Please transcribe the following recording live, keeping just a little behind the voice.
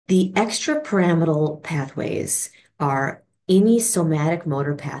The extrapyramidal pathways are any somatic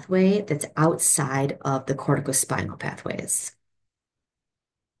motor pathway that's outside of the corticospinal pathways.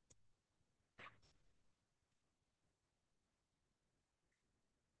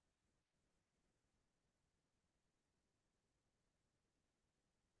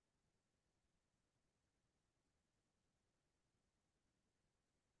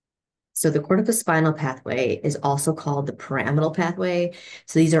 So the corticospinal pathway is also called the pyramidal pathway.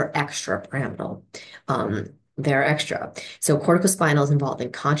 So these are extrapyramidal. They're extra. So corticospinal is involved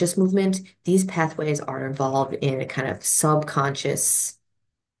in conscious movement. These pathways are involved in a kind of subconscious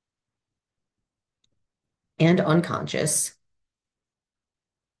and unconscious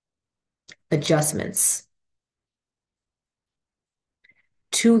adjustments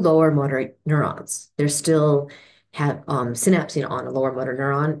to lower motor neurons. They're still have synapsing on a lower motor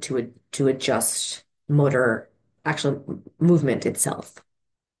neuron to adjust motor actual movement itself.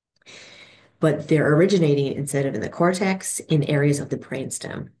 But they're originating instead of in the cortex in areas of the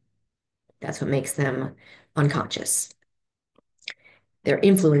brainstem. That's what makes them unconscious. They're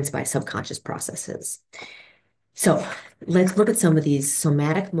influenced by subconscious processes. So let's look at some of these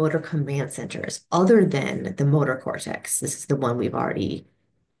somatic motor command centers other than the motor cortex. This is the one we've already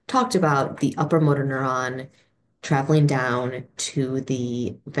talked about, the upper motor neuron traveling down to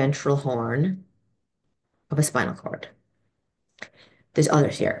the ventral horn of a spinal cord. There's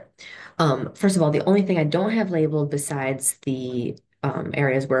others here. First of all, the only thing I don't have labeled besides the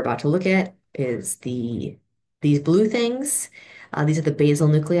areas we're about to look at is these blue things. These are the basal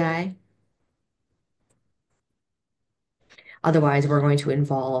nuclei. Otherwise, we're going to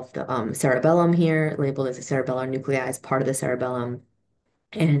involve the cerebellum here, labeled as a cerebellar nuclei as part of the cerebellum,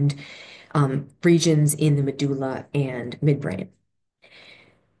 and regions in the medulla and midbrain.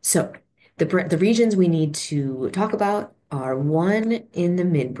 So the regions we need to talk about are one in the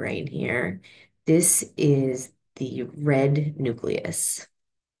midbrain here. This is the red nucleus.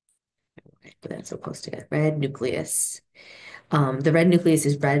 Put that so close together. Red nucleus. The red nucleus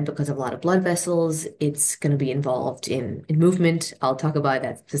is red because of a lot of blood vessels. It's going to be involved in movement. I'll talk about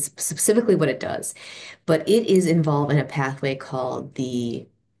that specifically what it does. But it is involved in a pathway called the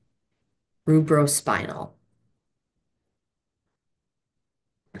rubrospinal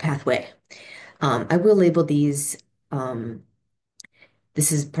pathway. I will label these.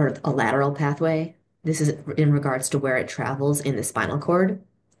 This is part of a lateral pathway. This is in regards to where it travels in the spinal cord.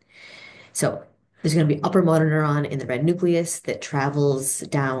 So there's going to be upper motor neuron in the red nucleus that travels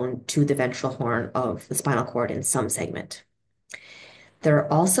down to the ventral horn of the spinal cord in some segment. There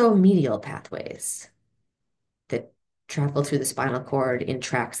are also medial pathways that travel through the spinal cord in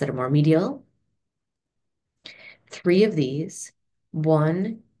tracks that are more medial. Three of these.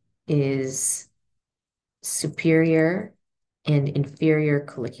 One is superior and inferior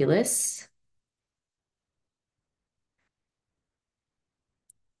colliculus.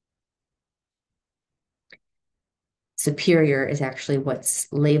 Superior is actually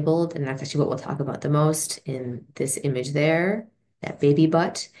what's labeled, and that's actually what we'll talk about the most in this image there, that baby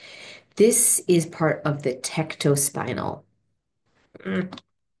butt. This is part of the tectospinal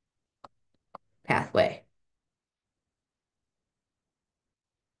pathway.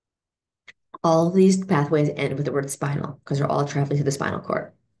 All of these pathways end with the word spinal because they're all traveling through the spinal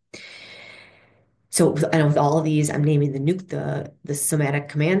cord. So, and with all of these, I'm naming the somatic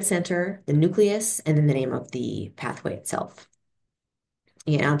command center, the nucleus, and then the name of the pathway itself.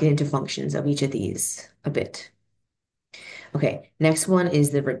 And I'll get into functions of each of these a bit. Okay, next one is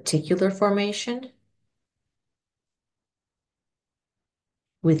the reticular formation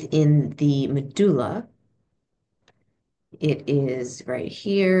within the medulla. It is right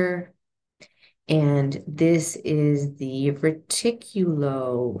here. And this is the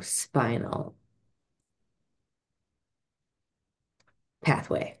reticulospinal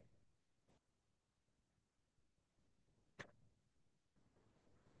pathway.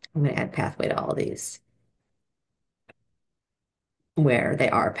 I'm going to add pathway to all these where they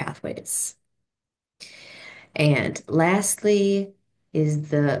are pathways. And lastly is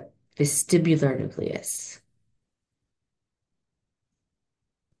the vestibular nucleus.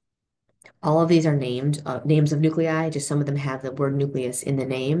 All of these are names of nuclei, just some of them have the word nucleus in the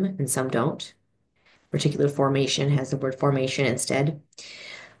name and some don't. Reticular formation has the word formation instead.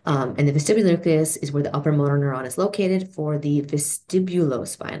 And the vestibular nucleus is where the upper motor neuron is located for the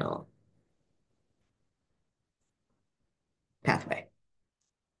vestibulospinal pathway.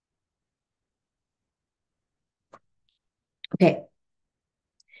 Okay,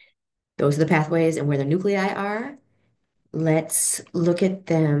 those are the pathways and where the nuclei are. Let's look at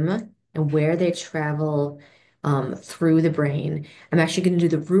them and where they travel through the brain. I'm actually going to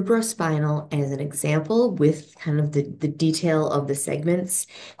do the rubrospinal as an example with kind of the detail of the segments.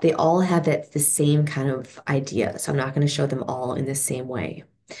 They all have the same kind of idea, so I'm not going to show them all in the same way.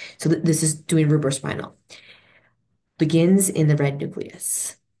 So this is doing rubrospinal. Begins in the red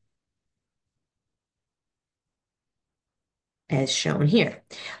nucleus, as shown here.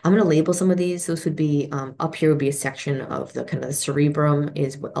 I'm going to label some of these. Those would be up here would be a section of the kind of the cerebrum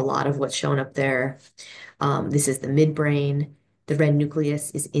is a lot of what's shown up there. This is the midbrain. The red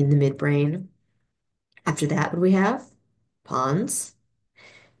nucleus is in the midbrain. After that, what do we have? Pons,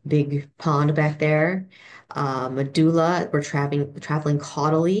 big pond back there. Medulla, we're traveling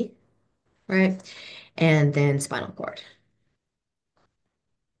caudally, right? And then spinal cord.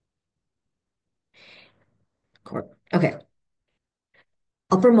 Cord. Okay.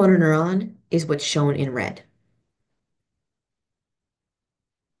 Upper motor neuron is what's shown in red.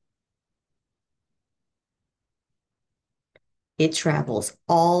 It travels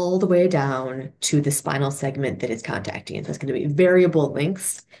all the way down to the spinal segment that it's contacting. And so it's going to be variable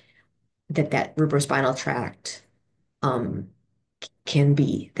lengths that rubrospinal tract um, can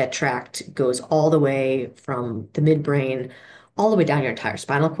be. That tract goes all the way from the midbrain all the way down your entire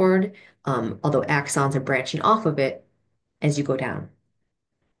spinal cord, although axons are branching off of it as you go down.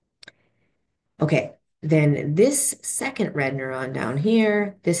 Okay, then this second red neuron down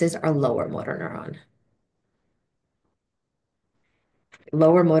here, this is our lower motor neuron.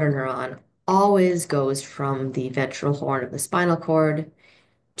 Lower motor neuron always goes from the ventral horn of the spinal cord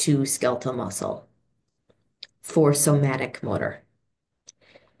to skeletal muscle for somatic motor.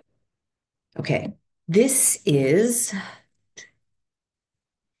 Okay, this is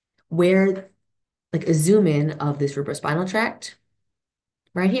where, like a zoom in of this rubrospinal tract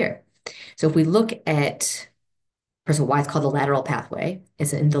right here. So if we look at, first of all, why it's called the lateral pathway,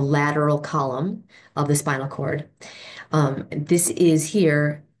 it's in the lateral column of the spinal cord. This is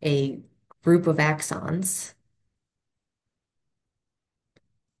here a group of axons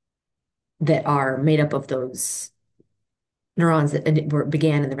that are made up of those neurons that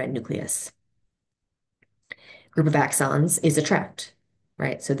began in the red nucleus. Group of axons is a tract,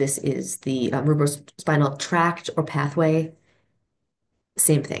 right? So this is the rubrospinal tract or pathway,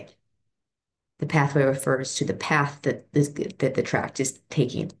 same thing. The pathway refers to the path that the tract is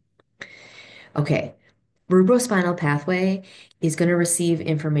taking. Okay, rubrospinal pathway is going to receive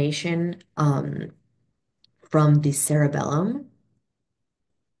information from the cerebellum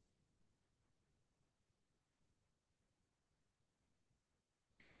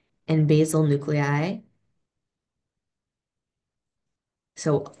and basal nuclei.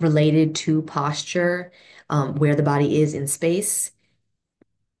 So related to posture, where the body is in space.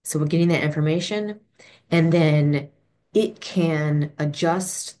 So we're getting that information, and then it can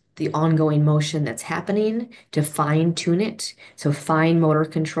adjust the ongoing motion that's happening to fine tune it. So fine motor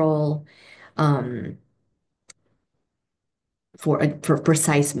control for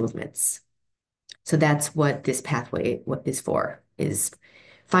precise movements. So that's what this pathway what is for, is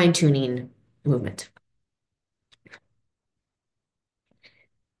fine tuning movement.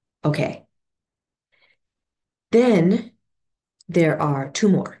 Okay. Then there are two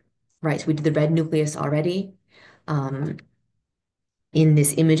more, right? So we did the red nucleus already. Um, in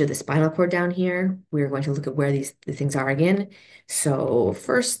this image of the spinal cord down here, we're going to look at where the things are again. So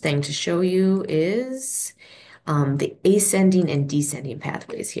first thing to show you is the ascending and descending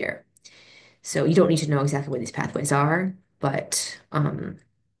pathways here. So you don't need to know exactly where these pathways are, but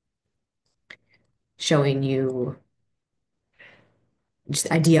showing you just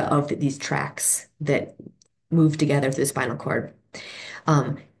the idea of these tracks that move together through the spinal cord.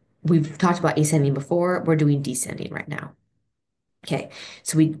 Um, we've talked about ascending before. We're doing descending right now. Okay,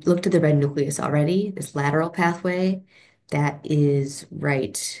 so we looked at the red nucleus already, this lateral pathway, that is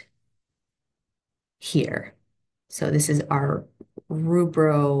right here. So this is our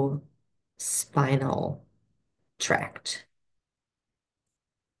rubrospinal tract.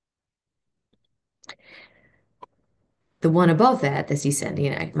 The one above that, that's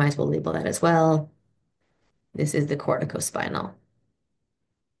descending, I might as well label that as well. This is the corticospinal.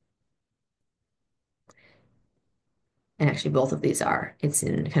 And actually both of these are. It's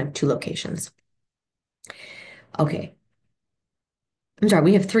in kind of two locations. Okay. I'm sorry,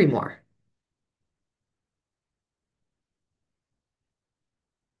 we have three more.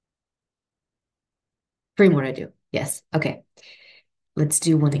 Three more to do. Yes. Okay. Let's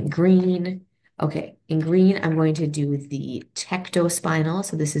do one in green. Okay, in green, I'm going to do the tectospinal.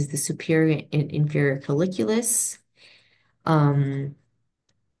 So this is the superior and inferior colliculus.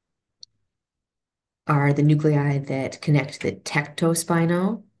 Are the nuclei that connect the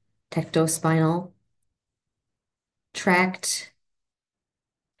tectospinal tract.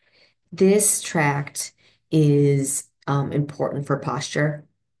 This tract is important for posture.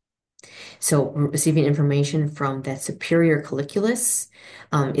 So receiving information from that superior colliculus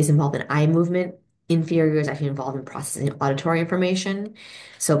is involved in eye movement. Inferior is actually involved in processing auditory information.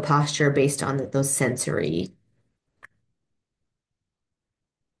 So posture based on those sensory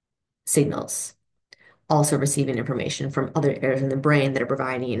signals. Also receiving information from other areas in the brain that are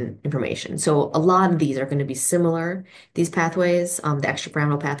providing information. So a lot of these are going to be similar, these pathways, the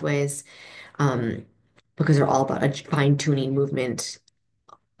extrapyramidal pathways, um, because they're all about a fine-tuning movement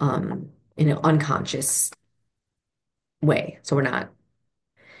in an unconscious way. So we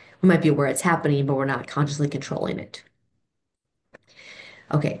might be aware it's happening, but we're not consciously controlling it.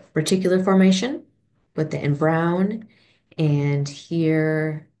 Okay, reticular formation, put that in brown. And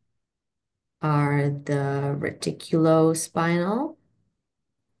here are the reticulospinal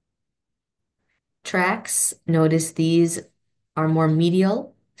tracks. Notice these are more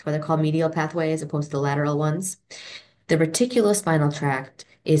medial. That's why they're called medial pathways as opposed to the lateral ones. The reticulospinal tract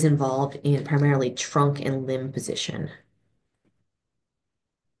is involved in primarily trunk and limb position.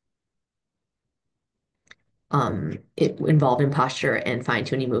 It involved in posture and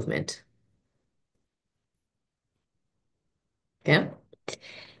fine-tuning movement. Okay.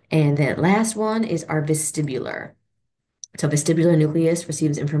 And then last one is our vestibular. So vestibular nucleus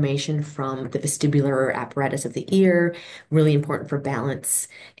receives information from the vestibular apparatus of the ear, really important for balance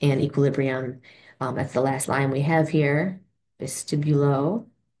and equilibrium. That's the last line we have here, vestibulo.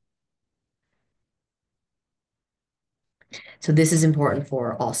 So this is important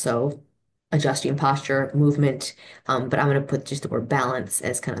for also adjusting posture, movement, but I'm going to put just the word balance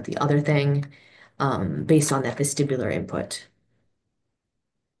as kind of the other thing based on that vestibular input.